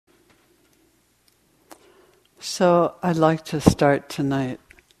So I'd like to start tonight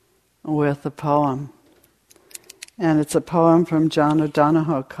with a poem. And it's a poem from John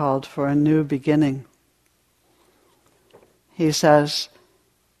O'Donohoe called For a New Beginning. He says,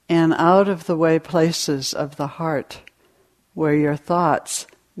 "In out-of-the-way places of the heart, where your thoughts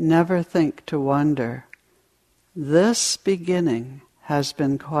never think to wander, this beginning has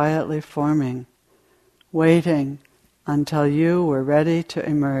been quietly forming, waiting until you were ready to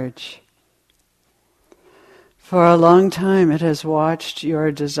emerge. For a long time it has watched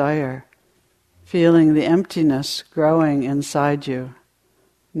your desire, feeling the emptiness growing inside you,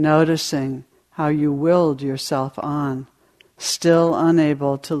 noticing how you willed yourself on, still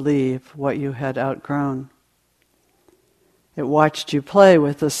unable to leave what you had outgrown. It watched you play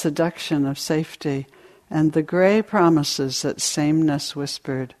with the seduction of safety and the gray promises that sameness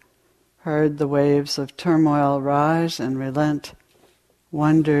whispered, heard the waves of turmoil rise and relent,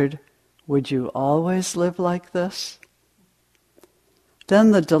 wondered, would you always live like this?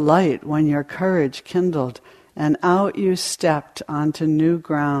 Then the delight when your courage kindled and out you stepped onto new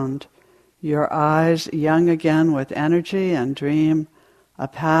ground, your eyes young again with energy and dream, a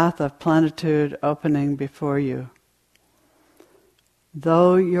path of plenitude opening before you.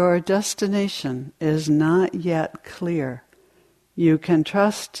 Though your destination is not yet clear, you can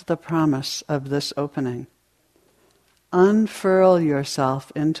trust the promise of this opening. Unfurl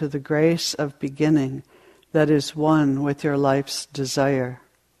yourself into the grace of beginning that is one with your life's desire.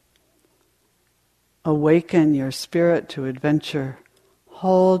 Awaken your spirit to adventure.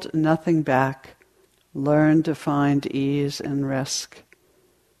 Hold nothing back. Learn to find ease in risk.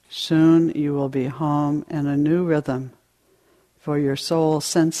 Soon you will be home in a new rhythm, for your soul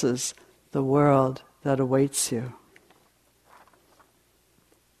senses the world that awaits you."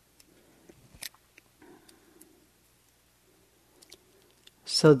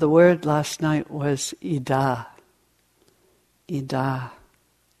 So the word last night was Ida. Ida.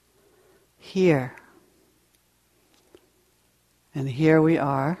 Here. And here we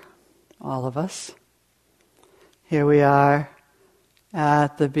are, all of us. Here we are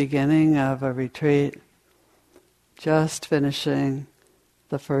at the beginning of a retreat, just finishing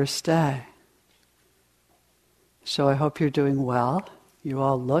the first day. So I hope you're doing well. You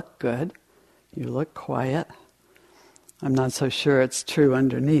all look good. You look quiet. I'm not so sure it's true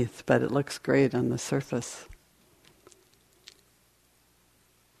underneath, but it looks great on the surface.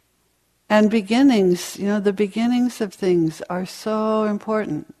 And beginnings, the beginnings of things are so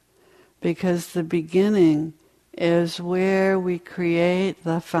important because the beginning is where we create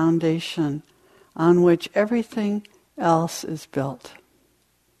the foundation on which everything else is built.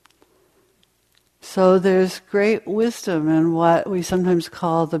 So there's great wisdom in what we sometimes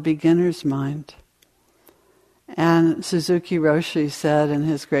call the beginner's mind. And Suzuki Roshi said in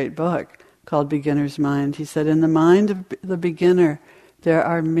his great book called Beginner's Mind, he said, in the mind of the beginner, there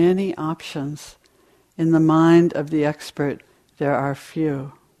are many options. In the mind of the expert, there are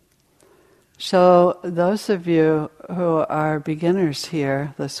few. So those of you who are beginners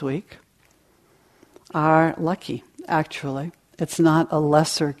here this week are lucky, actually. It's not a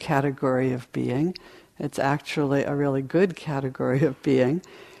lesser category of being. It's actually a really good category of being.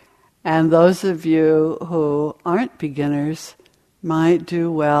 And those of you who aren't beginners might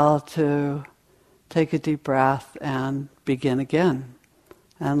do well to take a deep breath and begin again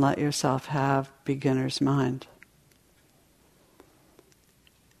and let yourself have beginner's mind.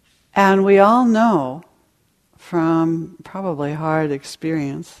 And we all know from probably hard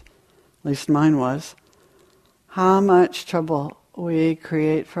experience, at least mine was, how much trouble we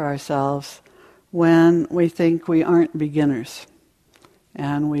create for ourselves when we think we aren't beginners.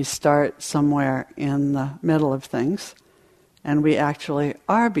 And we start somewhere in the middle of things, and we actually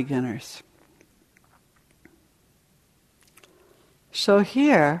are beginners. So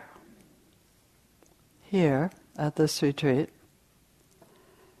here at this retreat,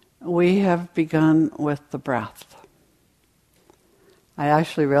 we have begun with the breath. I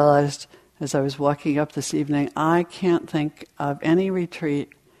actually realized as I was walking up this evening, I can't think of any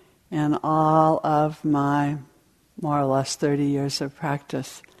retreat in all of my more or less 30 years of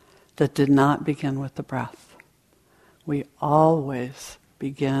practice that did not begin with the breath. We always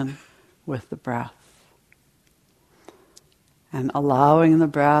begin with the breath. And allowing the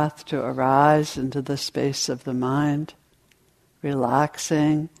breath to arise into the space of the mind,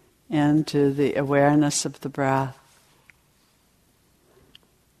 relaxing into the awareness of the breath.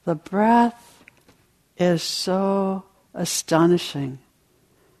 The breath is so astonishing.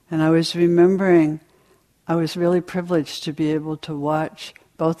 And I was remembering, I was really privileged to be able to watch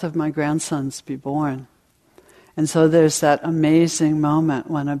both of my grandsons be born. And so there's that amazing moment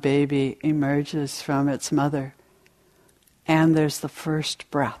when a baby emerges from its mother. And there's the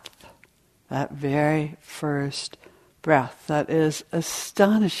first breath, that very first breath. That is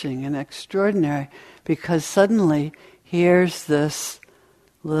astonishing and extraordinary, because suddenly here's this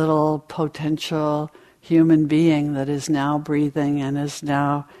little potential human being that is now breathing and is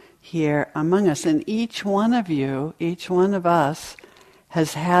now here among us. And each one of you, each one of us,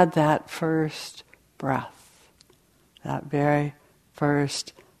 has had that first breath, that very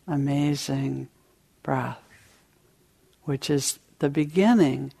first amazing breath, which is the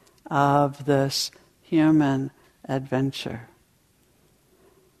beginning of this human adventure.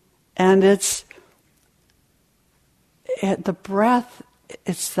 And the breath,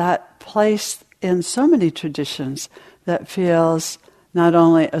 it's that place in so many traditions that feels not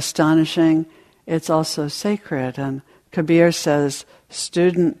only astonishing, it's also sacred. And Kabir says,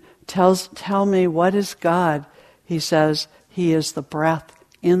 student, tell me what is God? He says, He is the breath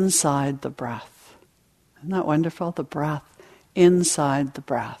inside the breath. Isn't that wonderful? The breath inside the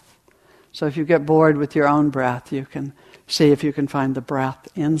breath. So if you get bored with your own breath, you can see if you can find the breath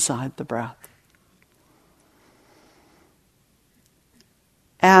inside the breath.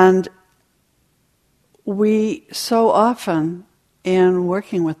 And we so often, in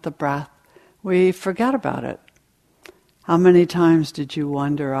working with the breath, we forget about it. How many times did you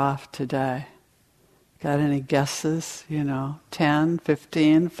wander off today? Got any guesses? 10,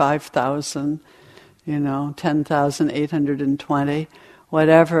 15, 5,000, 10,820,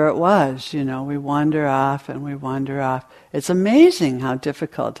 whatever it was, we wander off and we wander off. It's amazing how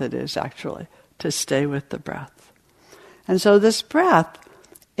difficult it is, actually, to stay with the breath. And so this breath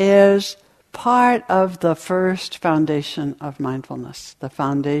is part of the first foundation of mindfulness, the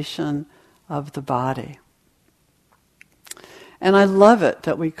foundation of the body. And I love it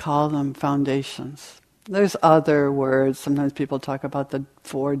that we call them foundations. There's other words. Sometimes people talk about the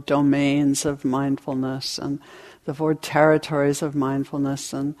 4 domains of mindfulness and the 4 territories of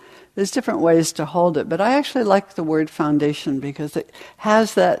mindfulness, and there's different ways to hold it. But I actually like the word foundation because it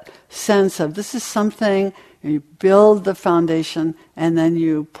has that sense of this is something, you build the foundation and then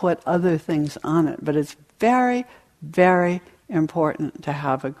you put other things on it. But it's very, very important to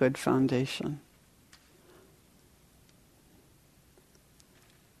have a good foundation.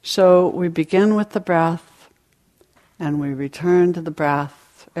 So we begin with the breath, and we return to the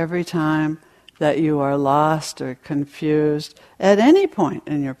breath every time that you are lost or confused at any point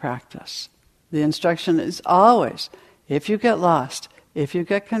in your practice. The instruction is always, if you get lost, if you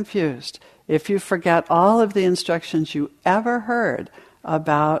get confused, if you forget all of the instructions you ever heard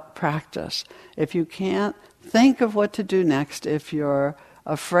about practice, if you can't think of what to do next, if you're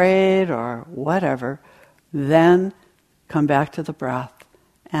afraid or whatever, then come back to the breath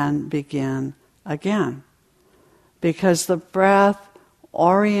and begin again. Because the breath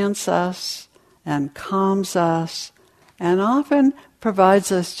orients us and calms us and often provides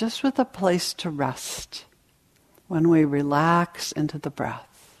us just with a place to rest when we relax into the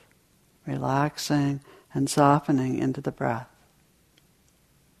breath, relaxing and softening into the breath.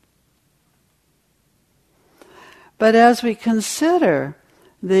 But as we consider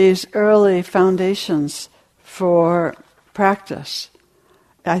these early foundations for practice,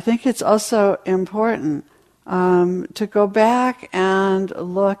 I think it's also important to go back and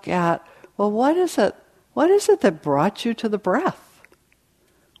look at, well, what is it that brought you to the breath?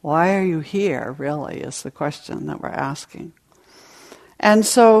 Why are you here, really, is the question that we're asking. And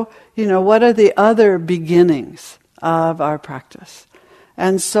so, what are the other beginnings of our practice?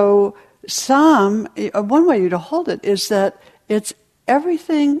 And so one way to hold it is that it's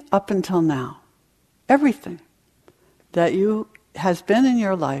everything up until now. Everything that has been in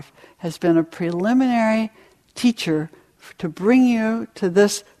your life has been a preliminary teacher to bring you to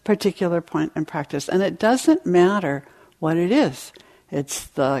this particular point in practice. And it doesn't matter what it is. It's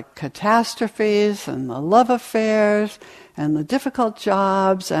the catastrophes and the love affairs and the difficult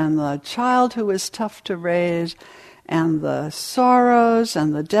jobs and the child who is tough to raise and the sorrows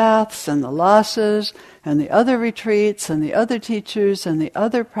and the deaths and the losses and the other retreats and the other teachers and the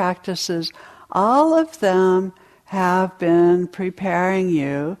other practices. All of them have been preparing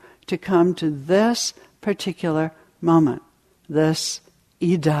you to come to this particular moment, this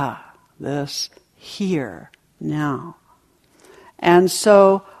ida, this here, now. And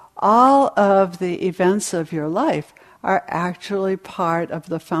so all of the events of your life are actually part of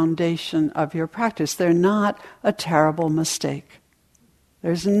the foundation of your practice. They're not a terrible mistake.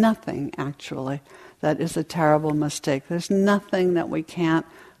 There's nothing, actually, that is a terrible mistake. There's nothing that we can't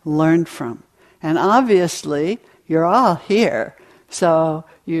learn from. And obviously, you're all here. So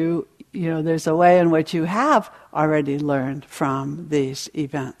there's a way in which you have already learned from these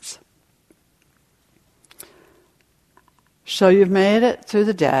events. So you've made it through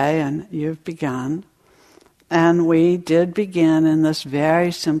the day and you've begun. And we did begin in this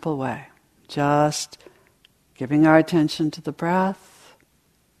very simple way. Just giving our attention to the breath,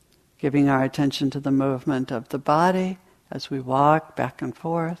 giving our attention to the movement of the body as we walk back and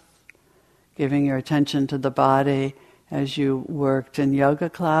forth, giving your attention to the body as you worked in yoga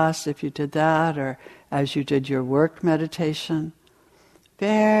class, if you did that, or as you did your work meditation.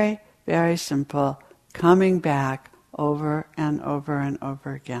 Very, very simple, coming back over and over and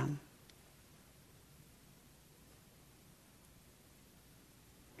over again.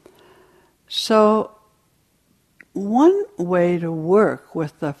 So, one way to work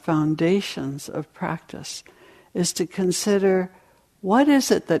with the foundations of practice is to consider what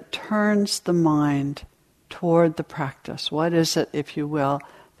is it that turns the mind toward the practice. What is it, if you will,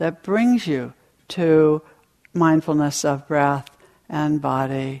 that brings you to mindfulness of breath and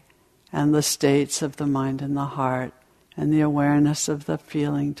body and the states of the mind and the heart and the awareness of the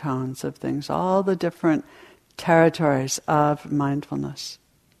feeling tones of things, all the different territories of mindfulness.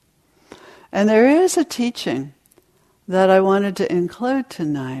 And there is a teaching that I wanted to include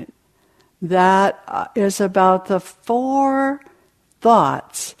tonight that is about the 4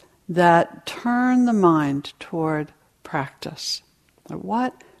 thoughts that turn the mind toward practice.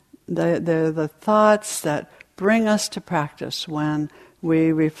 They're the thoughts that bring us to practice when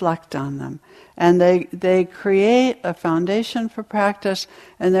we reflect on them. And they create a foundation for practice,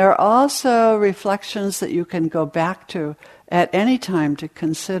 and there are also reflections that you can go back to at any time to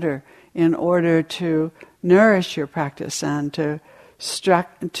consider in order to nourish your practice and to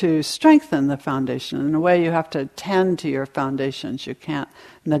strengthen the foundation. In a way, you have to tend to your foundations. You can't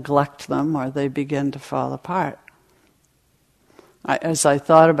neglect them or they begin to fall apart. As I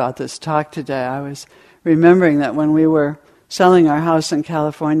thought about this talk today, I was remembering that when we were selling our house in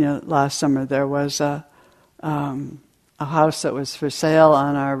California last summer, there was a house that was for sale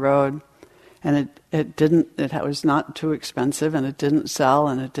on our road, and it was not too expensive, and it didn't sell,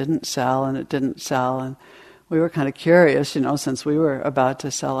 and it didn't sell, and it didn't sell, and we were kind of curious, since we were about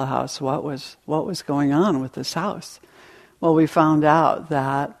to sell a house, what was going on with this house. Well, we found out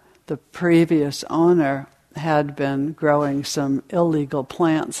that the previous owner had been growing some illegal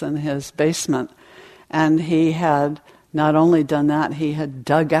plants in his basement, and he had not only done that, he had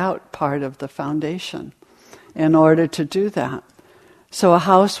dug out part of the foundation in order to do that. So a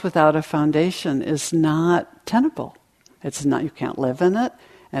house without a foundation is not tenable. It's not, you can't live in it,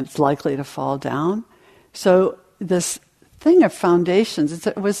 and it's likely to fall down. So this thing of foundations,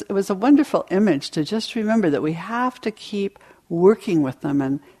 it was a wonderful image to just remember that we have to keep working with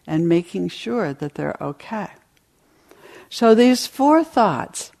them and making sure that they're okay. So these 4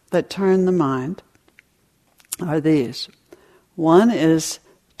 thoughts that turn the mind are these. One is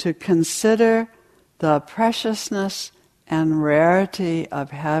to consider the preciousness and rarity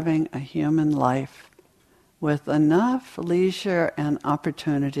of having a human life with enough leisure and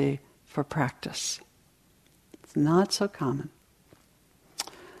opportunity for practice. It's not so common.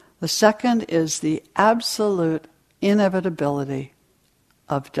 The second is the absolute inevitability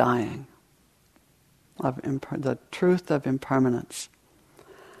of dying, of the truth of impermanence.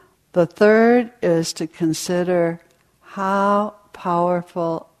 The third is to consider how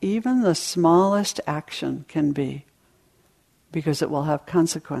powerful even the smallest action can be, because it will have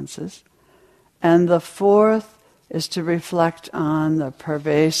consequences. And the fourth is to reflect on the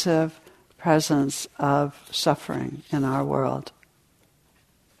pervasive presence of suffering in our world.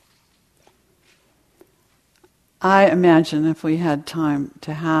 I imagine if we had time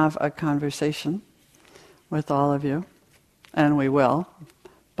to have a conversation with all of you, and we will,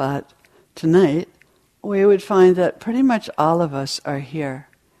 but tonight we would find that pretty much all of us are here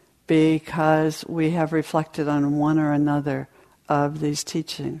because we have reflected on one or another of these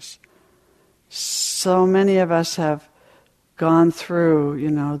teachings. So many of us have gone through,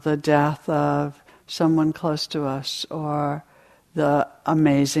 the death of someone close to us, or the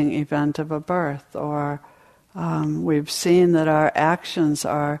amazing event of a birth, or we've seen that our actions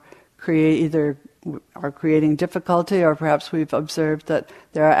are creating difficulty, or perhaps we've observed that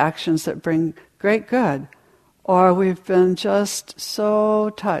there are actions that bring great good, or we've been just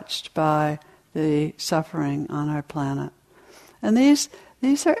so touched by the suffering on our planet. And these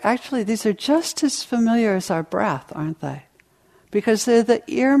are just as familiar as our breath, aren't they? Because they're the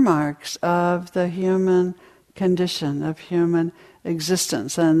earmarks of the human condition, of human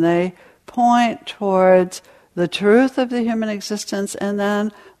existence, and they point towards the truth of the human existence and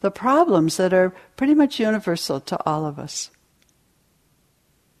then the problems that are pretty much universal to all of us.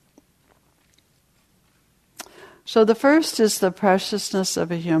 So the first is the preciousness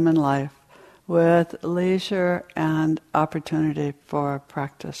of a human life with leisure and opportunity for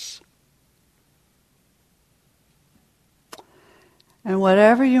practice. And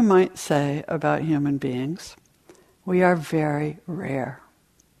whatever you might say about human beings, we are very rare,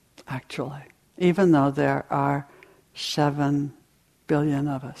 actually, even though there are 7 billion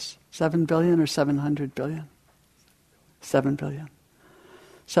of us. 7 billion or 700 billion? 7 billion.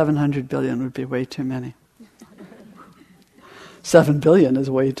 700 billion would be way too many. 7 billion is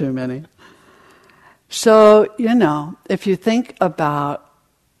way too many. So, if you think about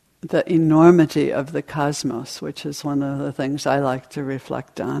the enormity of the cosmos, which is one of the things I like to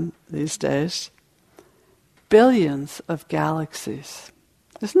reflect on these days, billions of galaxies.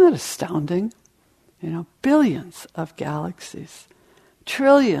 Isn't that astounding? Billions of galaxies,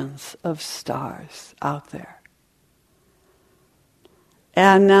 trillions of stars out there.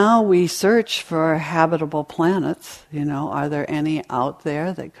 And now we search for habitable planets. Are there any out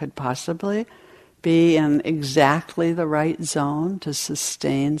there that could possibly be in exactly the right zone to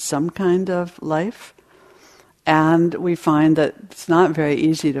sustain some kind of life? And we find that it's not very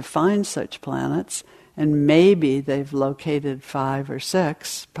easy to find such planets, and maybe they've located 5 or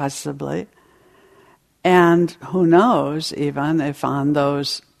 6, possibly. And who knows, even if on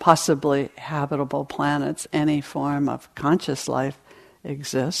those possibly habitable planets any form of conscious life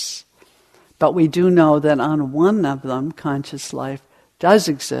exists. But we do know that on one of them, conscious life does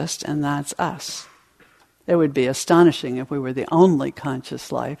exist, and that's us. It would be astonishing if we were the only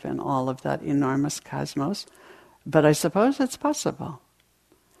conscious life in all of that enormous cosmos, but I suppose it's possible.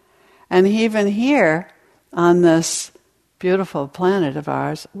 And even here, on this beautiful planet of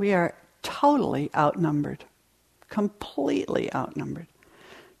ours, we are totally outnumbered, completely outnumbered.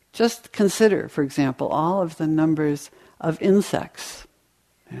 Just consider, for example, all of the numbers of insects,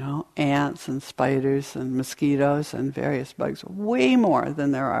 ants and spiders and mosquitoes and various bugs, way more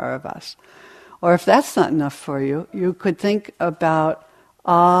than there are of us. Or if that's not enough for you, you could think about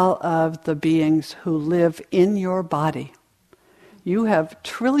all of the beings who live in your body. You have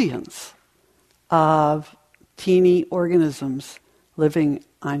trillions of teeny organisms living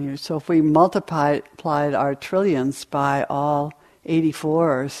on you. So if we multiplied our trillions by all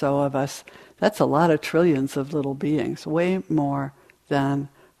 84 or so of us, that's a lot of trillions of little beings, way more than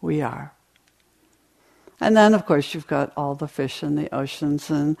we are. And then, of course, you've got all the fish in the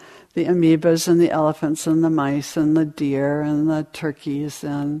oceans and the amoebas and the elephants and the mice and the deer and the turkeys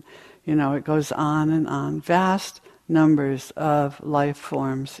and, it goes on and on. Vast numbers of life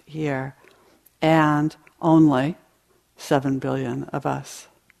forms here and only 7 billion of us.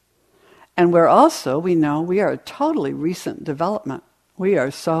 And we know we are a totally recent development. We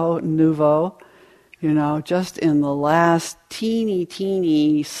are so nouveau, just in the last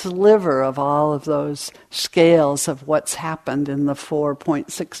teeny sliver of all of those scales of what's happened in the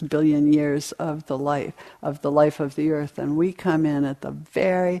 4.6 billion years of the life of the earth. And we come in at the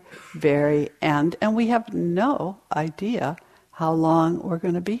very, very end, and we have no idea how long we're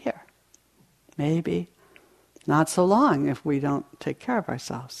going to be here. Maybe not so long if we don't take care of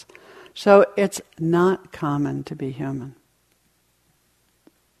ourselves. So it's not common to be human.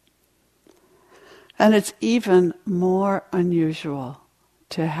 And it's even more unusual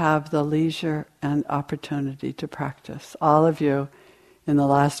to have the leisure and opportunity to practice. All of you in the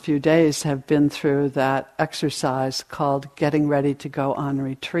last few days have been through that exercise called getting ready to go on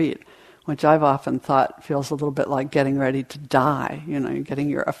retreat, which I've often thought feels a little bit like getting ready to die. You're getting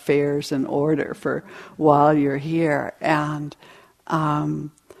your affairs in order for while you're here. And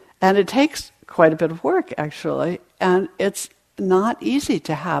it takes quite a bit of work, actually. And it's not easy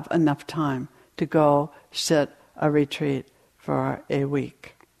to have enough time to go sit a retreat for a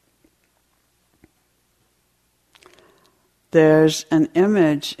week. There's an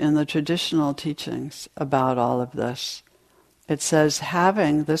image in the traditional teachings about all of this. It says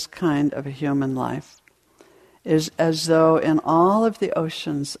having this kind of a human life is as though in all of the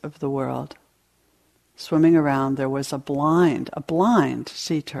oceans of the world, swimming around, there was a blind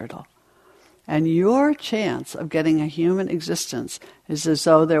sea turtle. And your chance of getting a human existence is as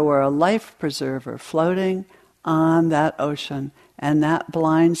though there were a life preserver floating on that ocean, and that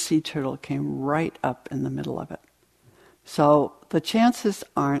blind sea turtle came right up in the middle of it. So the chances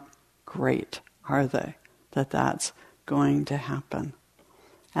aren't great, are they, that that's going to happen?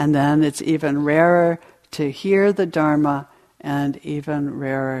 And then it's even rarer to hear the Dharma and even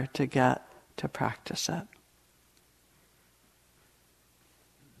rarer to get to practice it.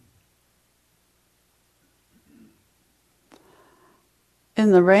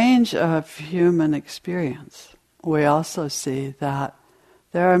 In the range of human experience, we also see that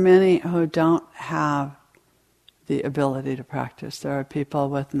there are many who don't have the ability to practice. There are people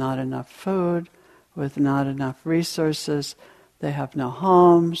with not enough food, with not enough resources. They have no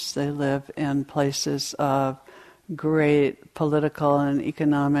homes. They live in places of great political and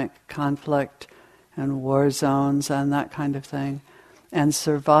economic conflict and war zones and that kind of thing. And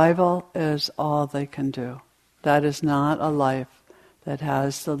survival is all they can do. That is not a life that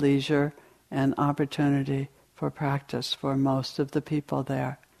has the leisure and opportunity for practice for most of the people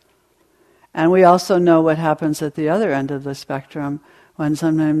there. And we also know what happens at the other end of the spectrum when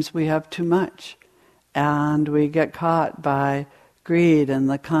sometimes we have too much and we get caught by greed and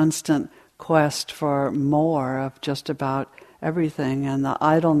the constant quest for more of just about everything, and the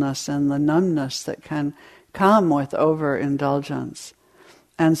idleness and the numbness that can come with overindulgence.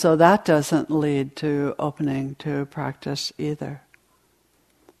 And so that doesn't lead to opening to practice either.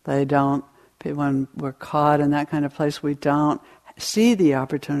 When we're caught in that kind of place, we don't see the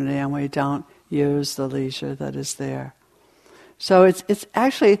opportunity and we don't use the leisure that is there. So it's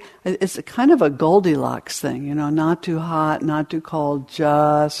a kind of a Goldilocks thing, not too hot, not too cold,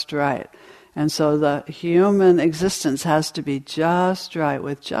 just right. And so the human existence has to be just right,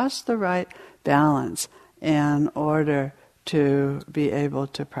 with just the right balance in order to be able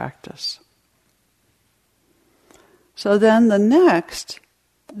to practice. So then the next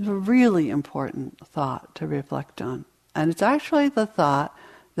is a really important thought to reflect on. And it's actually the thought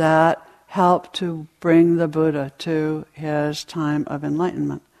that helped to bring the Buddha to his time of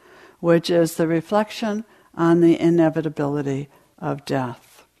enlightenment, which is the reflection on the inevitability of death.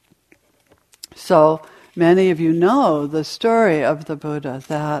 So many of you know the story of the Buddha,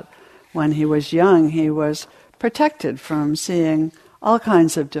 that when he was young, he was protected from seeing all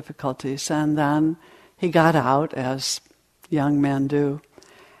kinds of difficulties, and then he got out, as young men do,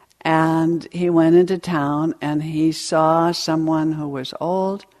 and he went into town and he saw someone who was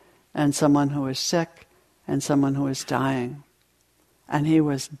old and someone who was sick and someone who was dying. And he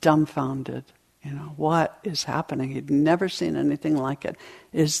was dumbfounded. What is happening? He'd never seen anything like it.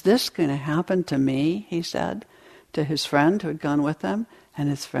 Is this going to happen to me? He said to his friend who had gone with him. And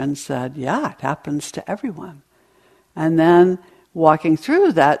his friend said, yeah, it happens to everyone. And then walking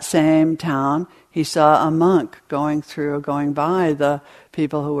through that same town, he saw a monk going by the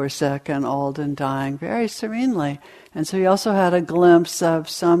people who were sick and old and dying very serenely. And so he also had a glimpse of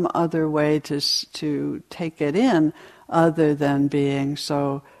some other way to take it in other than being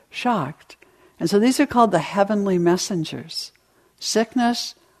so shocked. And so these are called the heavenly messengers.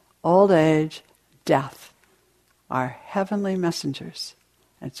 Sickness, old age, death are heavenly messengers.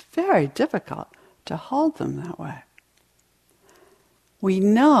 It's very difficult to hold them that way. We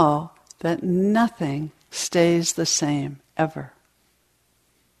know that nothing stays the same ever.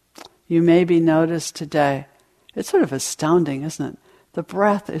 You maybe noticed today, it's sort of astounding, isn't it? The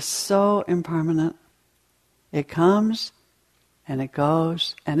breath is so impermanent. It comes and it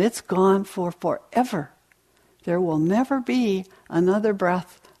goes, and it's gone for forever. There will never be another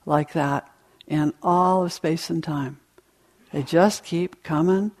breath like that in all of space and time. They just keep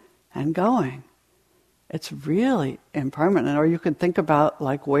coming and going. It's really impermanent. Or you could think about,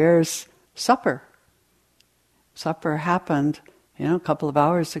 where's supper? Supper happened, a couple of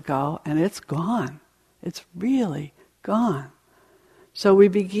hours ago, and it's gone. It's really gone. So we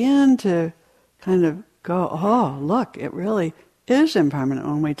begin to kind of go, oh, look, it really is impermanent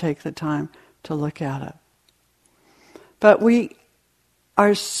when we take the time to look at it. But we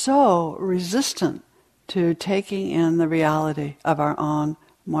are so resistant to taking in the reality of our own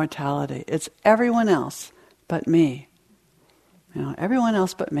mortality. It's everyone else but me. Everyone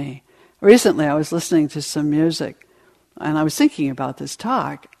else but me. Recently I was listening to some music and I was thinking about this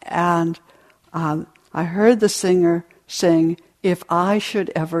talk, and I heard the singer sing, "If I Should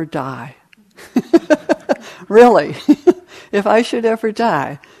Ever Die." Really, if I should ever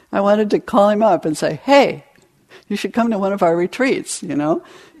die, I wanted to call him up and say, hey, you should come to one of our retreats, you got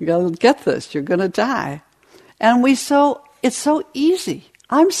to get this, you're going to die. And it's so easy.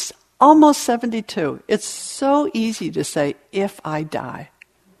 I'm almost 72. It's so easy to say, if I die,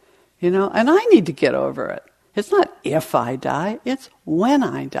 and I need to get over it. It's not if I die, it's when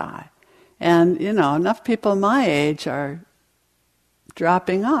I die. And, enough people my age are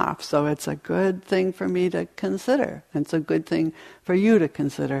dropping off, so it's a good thing for me to consider. It's a good thing for you to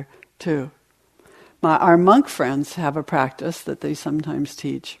consider, too. Our monk friends have a practice that they sometimes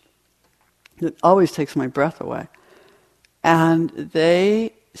teach that always takes my breath away. And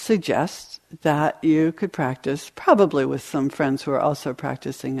they suggest that you could practice, probably with some friends who are also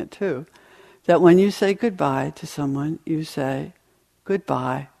practicing it too, that when you say goodbye to someone, you say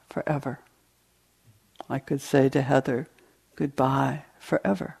goodbye forever. I could say to Heather, goodbye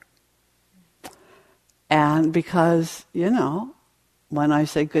forever. And because, when I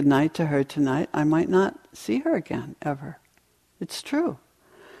say goodnight to her tonight, I might not see her again, ever. It's true.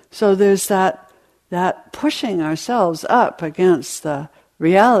 So there's that pushing ourselves up against the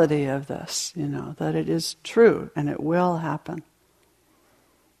reality of this, that it is true and it will happen.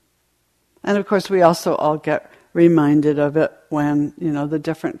 And of course we also all get reminded of it when, the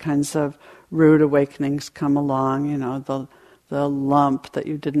different kinds of rude awakenings come along, the lump that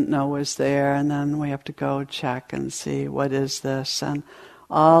you didn't know was there, and then we have to go check and see what is this, and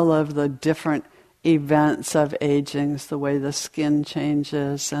all of the different events of aging, the way the skin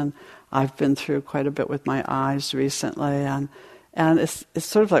changes, and I've been through quite a bit with my eyes recently, and it's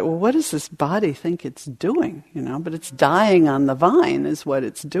sort of like, well, what does this body think it's doing? But it's dying on the vine is what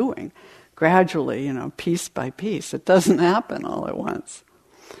it's doing. Gradually, piece by piece. It doesn't happen all at once.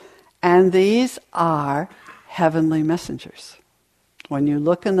 And these are heavenly messengers. When you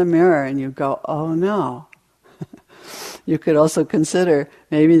look in the mirror and you go, oh no, you could also consider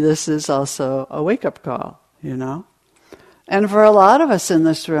maybe this is also a wake-up call, And for a lot of us in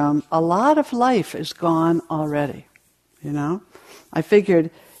this room, a lot of life is gone already, I figured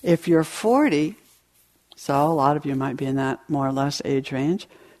if you're 40, so a lot of you might be in that more or less age range,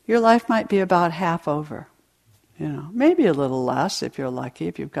 your life might be about half over. Maybe a little less if you're lucky,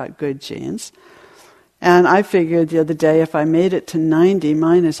 if you've got good genes. And I figured the other day, if I made it to 90,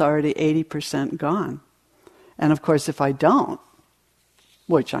 mine is already 80% gone. And of course, if I don't,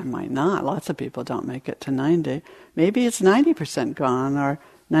 which I might not, lots of people don't make it to 90, maybe it's 90% gone, or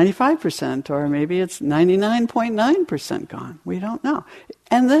 95%, or maybe it's 99.9% gone. We don't know.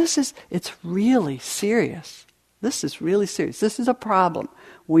 And it's really serious. This is really serious. This is a problem.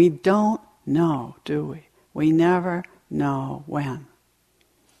 We don't know, do we? We never know when.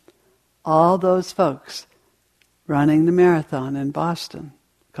 All those folks running the marathon in Boston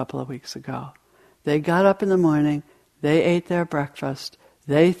a couple of weeks ago, they got up in the morning, they ate their breakfast,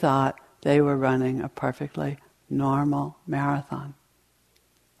 they thought they were running a perfectly normal marathon.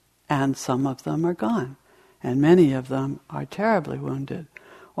 And some of them are gone, and many of them are terribly wounded.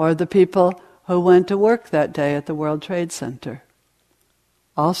 Or the people who went to work that day at the World Trade Center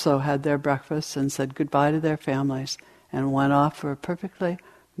also had their breakfast and said goodbye to their families and went off for a perfectly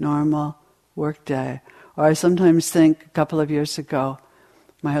normal work day. Or I sometimes think, a couple of years ago,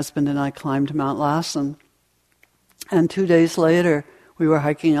 my husband and I climbed Mount Lassen, and 2 days later we were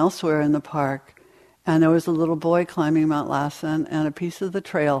hiking elsewhere in the park, and there was a little boy climbing Mount Lassen, and a piece of the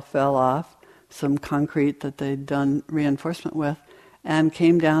trail fell off, some concrete that they'd done reinforcement with, and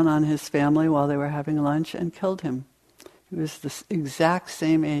came down on his family while they were having lunch and killed him. He was the exact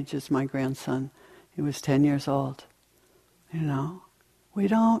same age as my grandson. He was 10 years old. We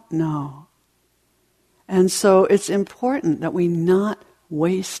don't know. And so it's important that we not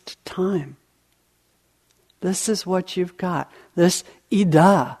waste time. This is what you've got. This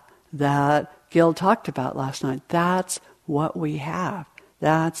Ida that Gil talked about last night, that's what we have.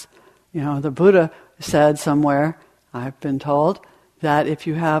 That's, the Buddha said somewhere, I've been told, that if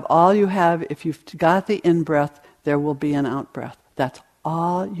you have all you have, if you've got the in-breath, there will be an out-breath. That's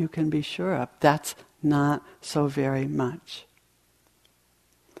all you can be sure of. That's not so very much.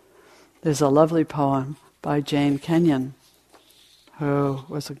 There's a lovely poem by Jane Kenyon, who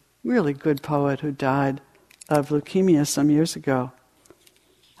was a really good poet who died of leukemia some years ago.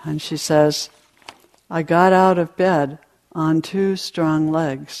 And she says, I got out of bed on 2 strong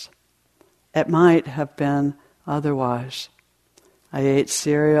legs. It might have been otherwise. I ate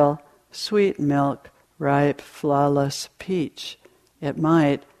cereal, sweet milk, ripe, flawless peach. It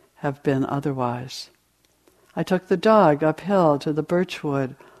might have been otherwise. I took the dog uphill to the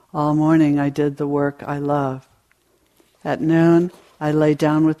birchwood. All morning I did the work I love. At noon I lay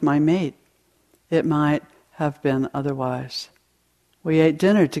down with my mate. It might have been otherwise. We ate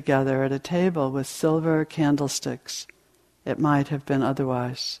dinner together at a table with silver candlesticks. It might have been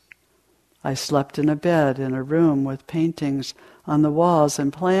otherwise. I slept in a bed in a room with paintings on the walls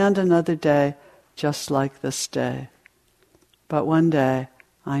and planned another day just like this day. But one day,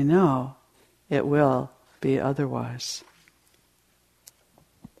 I know, it will be otherwise.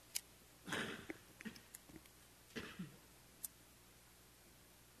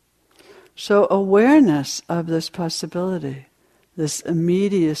 So awareness of this possibility, this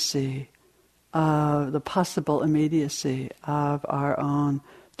immediacy, the possible immediacy of our own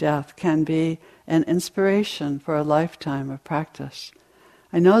death can be an inspiration for a lifetime of practice.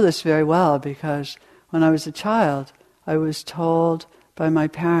 I know this very well because when I was a child, I was told by my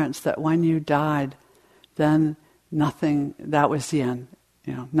parents that when you died, then nothing, that was the end,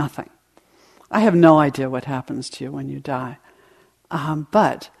 nothing. I have no idea what happens to you when you die.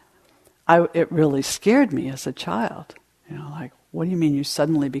 But it really scared me as a child. Like, what do you mean you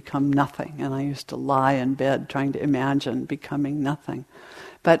suddenly become nothing? And I used to lie in bed trying to imagine becoming nothing.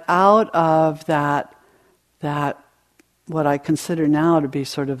 But out of that what I consider now to be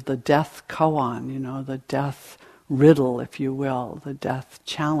sort of the death koan, the death riddle, if you will, the death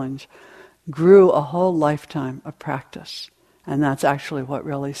challenge, grew a whole lifetime of practice. And that's actually what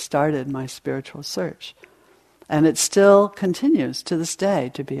really started my spiritual search. And it still continues to this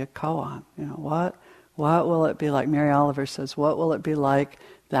day to be a koan. What will it be like? Mary Oliver says, what will it be like,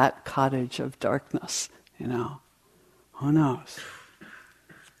 that cottage of darkness? Who knows?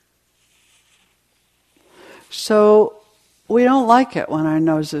 So we don't like it when our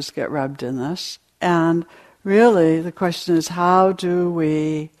noses get rubbed in this. And really the question is, how do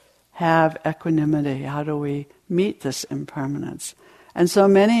we have equanimity? How do we meet this impermanence? And so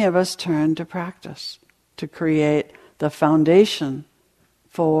many of us turn to practice to create the foundation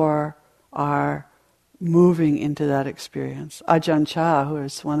for our moving into that experience. Ajahn Chah, who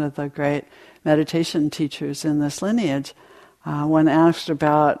is one of the great meditation teachers in this lineage, when asked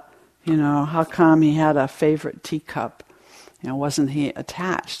about, how come he had a favorite teacup, wasn't he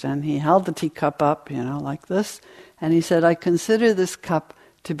attached? And he held the teacup up, like this, and he said, I consider this cup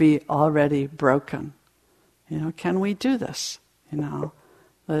to be already broken. Can we do this?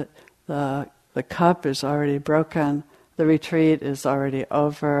 The cup is already broken, the retreat is already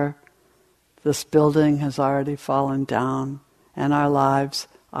over, this building has already fallen down, and our lives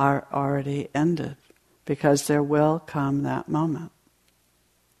are already ended, because there will come that moment.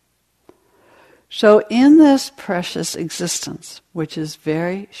 So in this precious existence, which is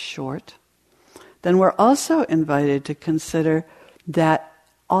very short, then we're also invited to consider that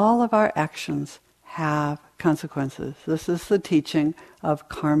all of our actions have consequences. This is the teaching of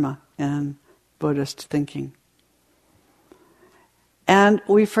karma in Buddhist thinking. And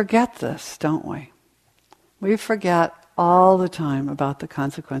we forget this, don't we? We forget all the time about the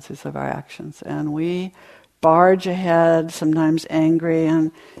consequences of our actions, and we barge ahead, sometimes angry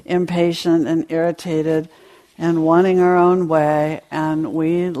and impatient and irritated and wanting our own way, and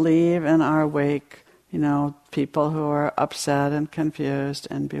we leave in our wake, people who are upset and confused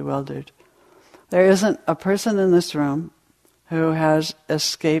and bewildered. There isn't a person in this room who has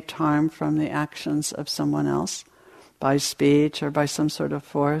escaped harm from the actions of someone else by speech or by some sort of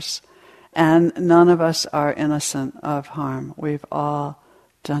force, and none of us are innocent of harm. We've all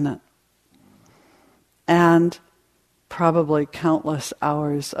done it. And probably countless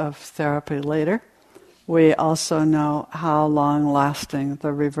hours of therapy later, we also know how long-lasting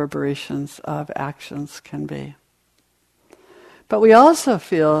the reverberations of actions can be. But we also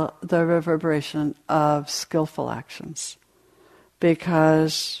feel the reverberation of skillful actions,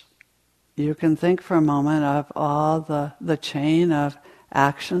 because you can think for a moment of all the chain of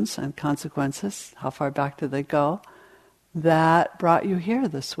actions and consequences, how far back do they go, that brought you here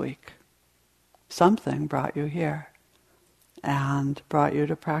this week. Something brought you here and brought you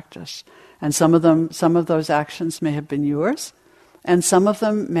to practice. And some of those actions may have been yours, and some of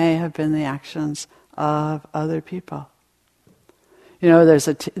them may have been the actions of other people.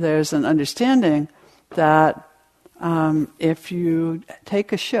 There's an understanding that if you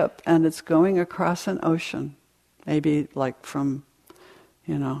take a ship and it's going across an ocean, maybe like from,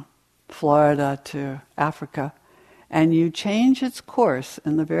 Florida to Africa, and you change its course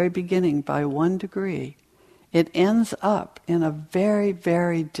in the very beginning by 1 degree, it ends up in a very,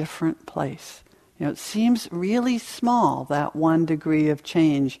 very different place. It seems really small, that 1 degree of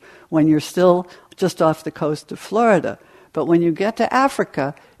change, when you're still just off the coast of Florida. But when you get to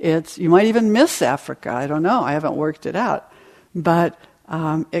Africa, you might even miss Africa. I don't know. I haven't worked it out. But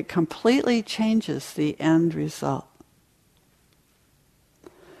it completely changes the end result.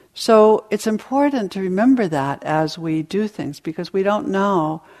 So it's important to remember that as we do things, because we don't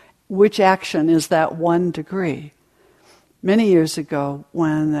know which action is that 1 degree. Many years ago,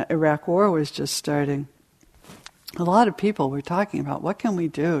 when the Iraq War was just starting, a lot of people were talking about, what can we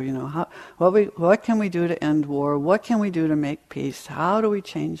do? What can we do to end war? What can we do to make peace? How do we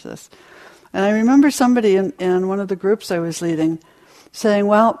change this? And I remember somebody in one of the groups I was leading saying,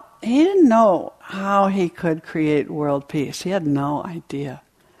 well, he didn't know how he could create world peace. He had no idea.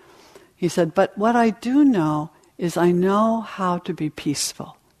 He said, but what I do know is I know how to be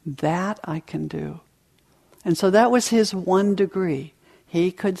peaceful. That I can do. And so that was his 1 degree.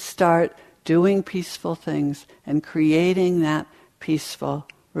 He could start doing peaceful things and creating that peaceful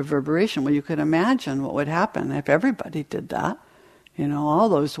reverberation. Well, you could imagine what would happen if everybody did that. All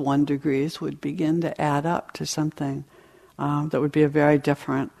those 1 degrees would begin to add up to something that would be a very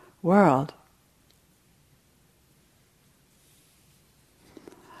different world.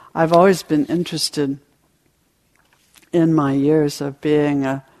 I've always been interested in my years of being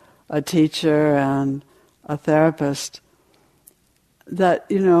a teacher and a therapist that,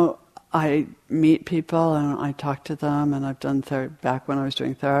 I meet people and I talk to them, and I've done back when I was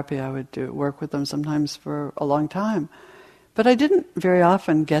doing therapy, I would work with them sometimes for a long time. But I didn't very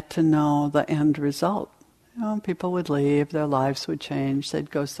often get to know the end result. People would leave, their lives would change, they'd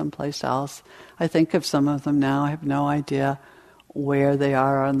go someplace else. I think of some of them now, I have no idea where they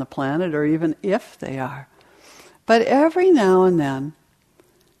are on the planet or even if they are. But every now and then,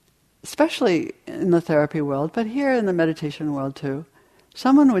 especially in the therapy world, but here in the meditation world too,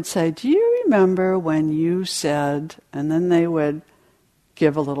 someone would say, "Do you remember when you said," and then they would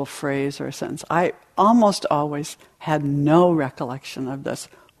give a little phrase or a sentence. I almost always had no recollection of this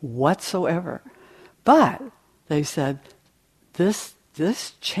whatsoever. But they said, this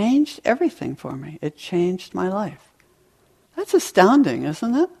changed everything for me. It changed my life. That's astounding,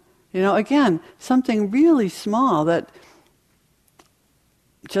 isn't it? Again, something really small that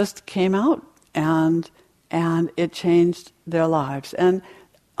just came out and it changed their lives. And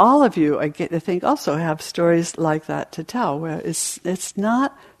all of you, I think, also have stories like that to tell, where it's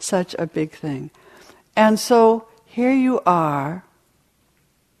not such a big thing. And so here you are,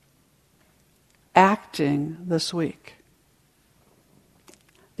 acting this week.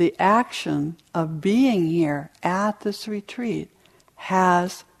 The action of being here at this retreat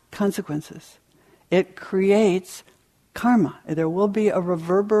has consequences. It creates karma. There will be a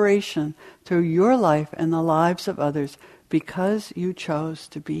reverberation through your life and the lives of others because you chose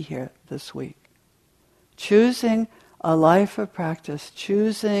to be here this week. Choosing a life of practice,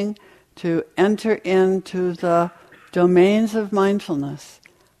 choosing to enter into the domains of mindfulness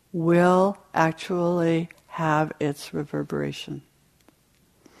will actually have its reverberation.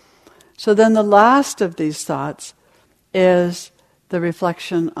 So then the last of these thoughts is the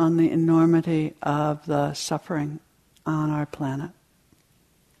reflection on the enormity of the suffering on our planet.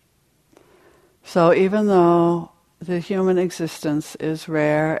 So even though the human existence is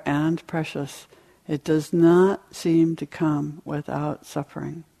rare and precious, it does not seem to come without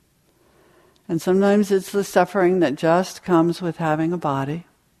suffering. And sometimes it's the suffering that just comes with having a body,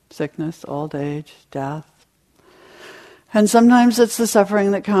 sickness, old age, death. And sometimes it's the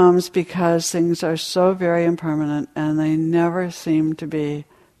suffering that comes because things are so very impermanent and they never seem to be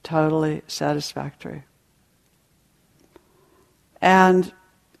totally satisfactory. And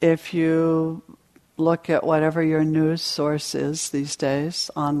if you look at whatever your news source is these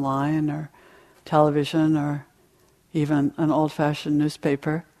days, online or television or even an old-fashioned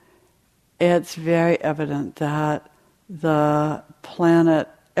newspaper, it's very evident that the planet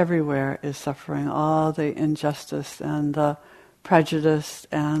everywhere is suffering. All the injustice and the prejudice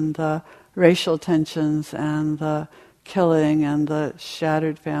and the racial tensions and the killing and the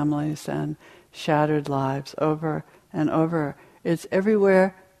shattered families and shattered lives over and over. It's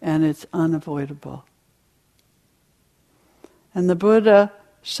everywhere and it's unavoidable. And the Buddha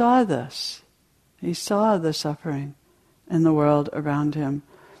saw this. He saw the suffering in the world around him.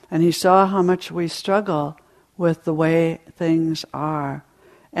 And he saw how much we struggle with the way things are.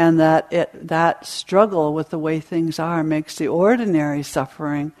 And that struggle with the way things are makes the ordinary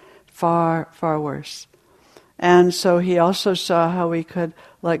suffering far, far worse. And so he also saw how we could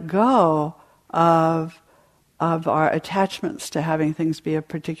let go of our attachments to having things be a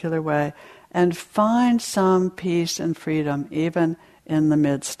particular way and find some peace and freedom even in the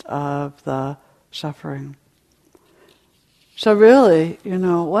midst of the suffering. So really,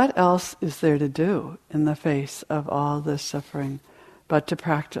 what else is there to do in the face of all this suffering but to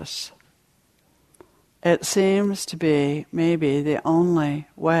practice? It seems to be maybe the only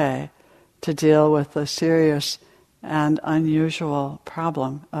way to deal with the serious and unusual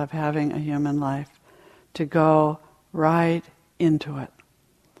problem of having a human life, to go right into it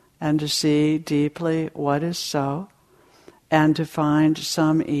and to see deeply what is so and to find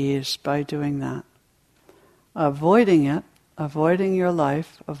some ease by doing that. Avoiding it, avoiding your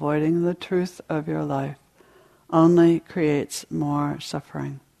life, avoiding the truth of your life only creates more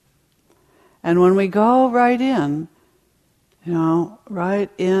suffering. And when we go right in, right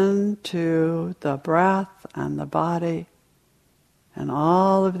into the breath and the body and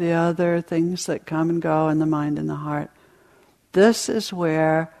all of the other things that come and go in the mind and the heart, this is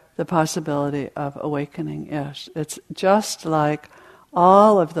where the possibility of awakening is. It's just like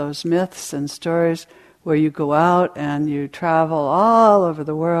all of those myths and stories where you go out and you travel all over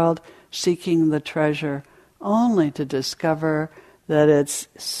the world seeking the treasure, only to discover that it's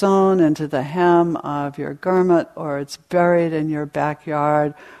sewn into the hem of your garment, or it's buried in your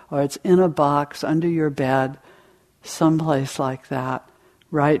backyard, or it's in a box under your bed, someplace like that,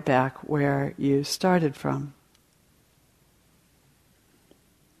 right back where you started from.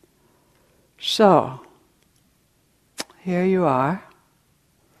 So, here you are,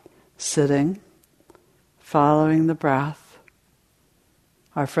 sitting, following the breath.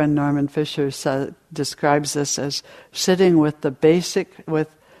 Our friend Norman Fisher describes this as sitting with the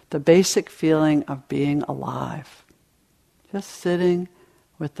basic feeling of being alive. Just sitting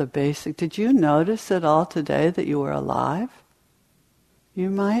with the basic. Did you notice at all today that you were alive? You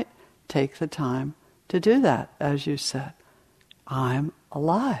might take the time to do that as you said, I'm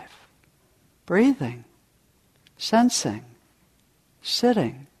alive. Breathing, sensing,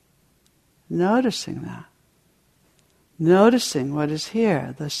 sitting, noticing that. Noticing what is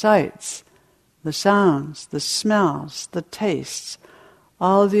here, the sights, the sounds, the smells, the tastes,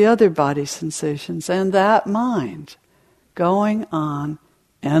 all the other body sensations, and that mind going on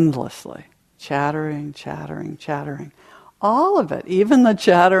endlessly, chattering, chattering, chattering. All of it, even the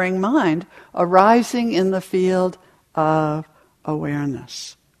chattering mind, arising in the field of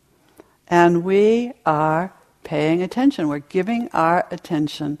awareness. And we are paying attention. We're giving our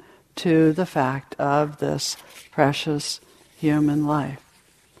attention to the fact of this precious human life.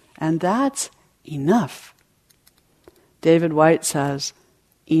 And that's enough. David White says,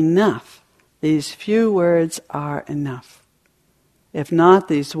 enough. These few words are enough. If not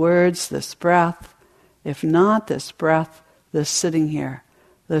these words, this breath, if not this breath, this sitting here,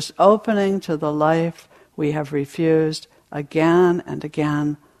 this opening to the life we have refused again and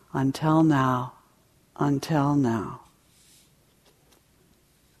again until now.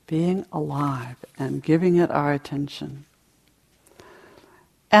 Being alive and giving it our attention.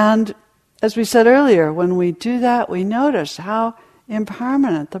 And as we said earlier, when we do that, we notice how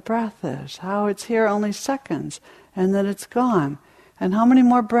impermanent the breath is, how it's here only seconds and then it's gone. And how many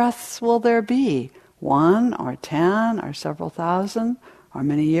more breaths will there be? 1 or 10 or several thousand or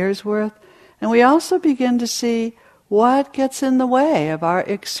many years worth? And we also begin to see what gets in the way of our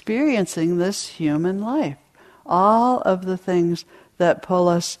experiencing this human life. All of the things that pull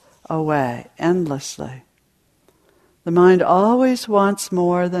us away endlessly. The mind always wants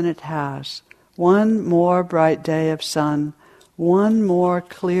more than it has. One more bright day of sun, one more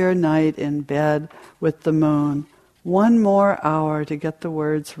clear night in bed with the moon, one more hour to get the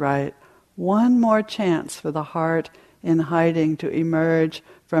words right, one more chance for the heart in hiding to emerge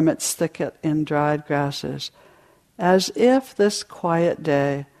from its thicket in dried grasses, as if this quiet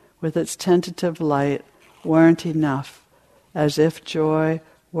day with its tentative light weren't enough, as if joy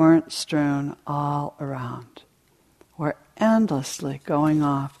weren't strewn all around. We're endlessly going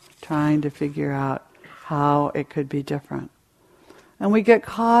off, trying to figure out how it could be different. And we get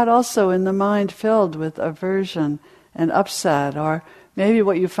caught also in the mind filled with aversion and upset, or maybe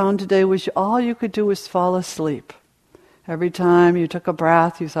what you found today was all you could do was fall asleep. Every time you took a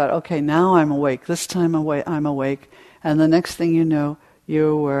breath, you thought, okay, now I'm awake. This time I'm awake. And the next thing you knew,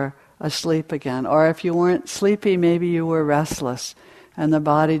 you were asleep again. Or if you weren't sleepy, maybe you were restless. And the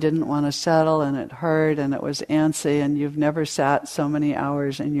body didn't want to settle, and it hurt, and it was antsy, and you've never sat so many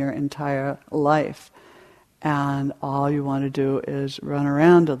hours in your entire life. And all you want to do is run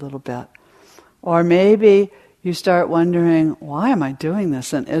around a little bit. Or maybe you start wondering, why am I doing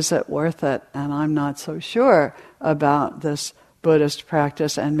this, and is it worth it? And I'm not so sure about this Buddhist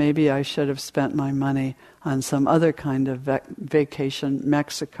practice, and maybe I should have spent my money on some other kind of vacation.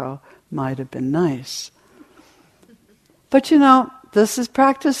 Mexico might have been nice. But this is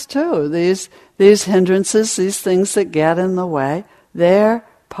practice too. These hindrances, these things that get in the way, they're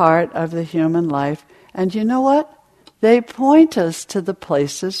part of the human life. And you know what? They point us to the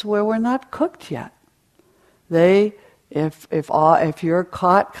places where we're not cooked yet. If you're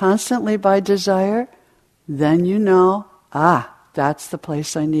caught constantly by desire, then you know, that's the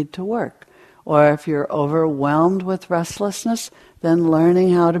place I need to work. Or if you're overwhelmed with restlessness, then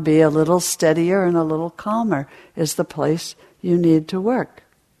learning how to be a little steadier and a little calmer is the place you need to work.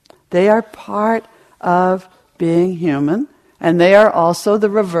 They are part of being human, and they are also the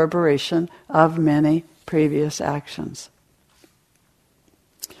reverberation of many previous actions.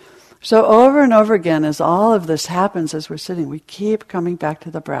 So over and over again, as all of this happens as we're sitting, we keep coming back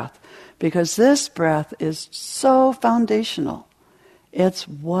to the breath, because this breath is so foundational. It's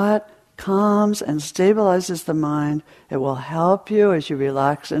what calms and stabilizes the mind. It will help you as you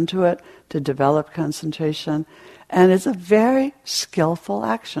relax into it to develop concentration. And it's a very skillful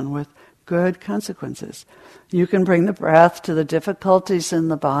action with good consequences. You can bring the breath to the difficulties in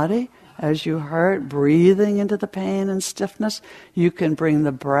the body as you hurt, breathing into the pain and stiffness. You can bring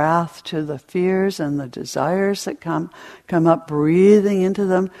the breath to the fears and the desires that come up, breathing into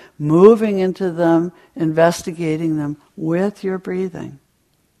them, moving into them, investigating them with your breathing.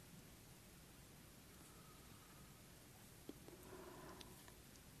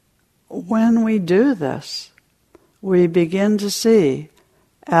 when we do this, we begin to see,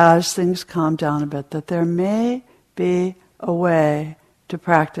 as things calm down a bit, that there may be a way to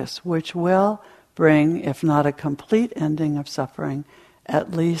practice which will bring, if not a complete ending of suffering,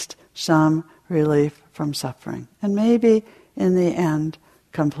 at least some relief from suffering. And maybe, in the end,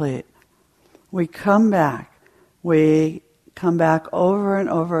 complete. We come back over and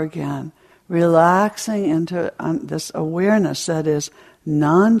over again, relaxing into this awareness that is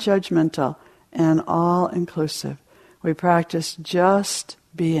non-judgmental and all-inclusive. We practice just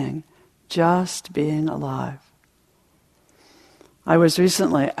being alive. I was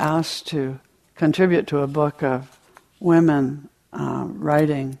recently asked to contribute to a book of women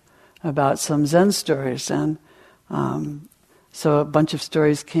writing about some Zen stories, and so a bunch of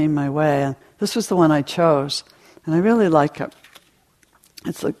stories came my way, and this was the one I chose, and I really like it.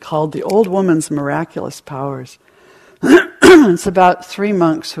 It's called The Old Woman's Miraculous Powers. It's about 3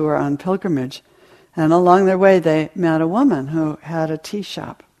 monks who are on pilgrimage, and along their way they met a woman who had a tea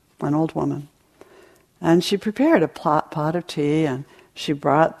shop, an old woman. And she prepared a pot of tea, and she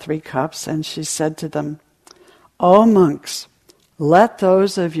brought 3 cups, and she said to them, "O monks, let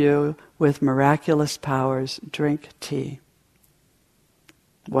those of you with miraculous powers drink tea."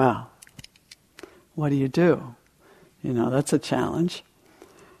 Well, what do? That's a challenge.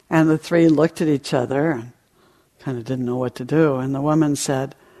 And the 3 looked at each other and kind of didn't know what to do. And the woman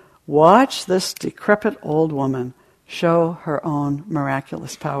said, "Watch this decrepit old woman show her own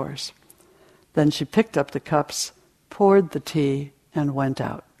miraculous powers." Then she picked up the cups, poured the tea, and went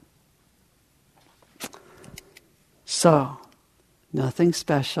out. So, nothing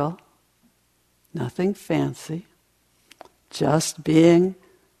special, nothing fancy, just being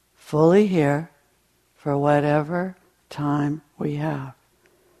fully here for whatever time we have.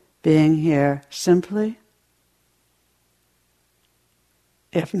 Being here simply,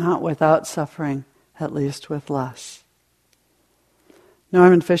 if not without suffering, at least with less.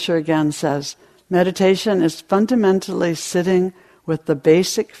 Norman Fisher again says, meditation is fundamentally sitting with the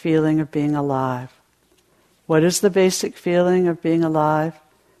basic feeling of being alive. What is the basic feeling of being alive?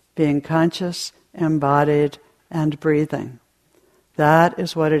 Being conscious, embodied, and breathing. That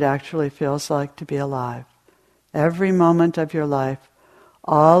is what it actually feels like to be alive. Every moment of your life,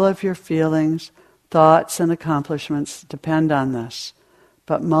 all of your feelings, thoughts, and accomplishments depend on this.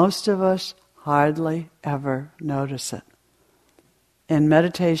 But most of us hardly ever notice it. In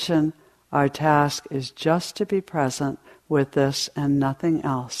meditation, our task is just to be present with this and nothing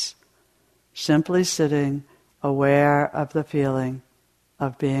else. Simply sitting, aware of the feeling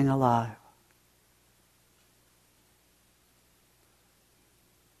of being alive.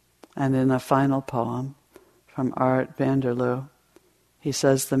 And in a final poem from Art Vanderloo, he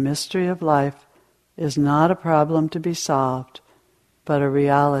says, the mystery of life is not a problem to be solved, but a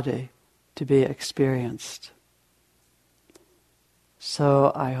reality to be experienced.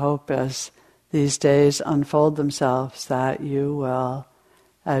 So I hope as these days unfold themselves that you will,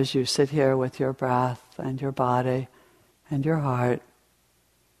 as you sit here with your breath and your body and your heart,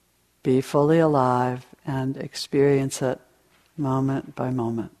 be fully alive and experience it moment by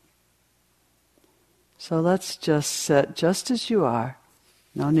moment. So let's just sit just as you are.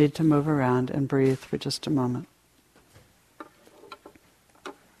 No need to move around, and breathe for just a moment.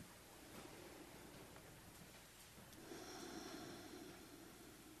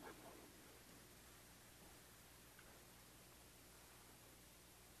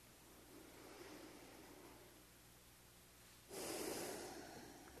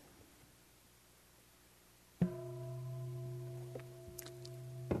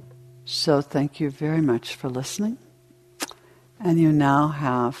 So thank you very much for listening. And you now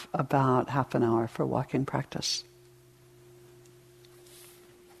have about half an hour for walking practice.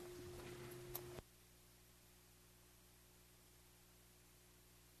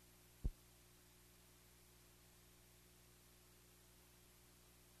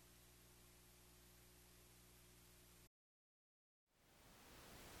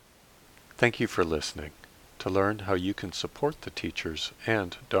 Thank you for listening. To learn how you can support the teachers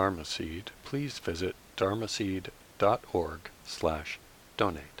and Dharma Seed, please visit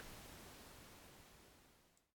dharmaseed.org/donate.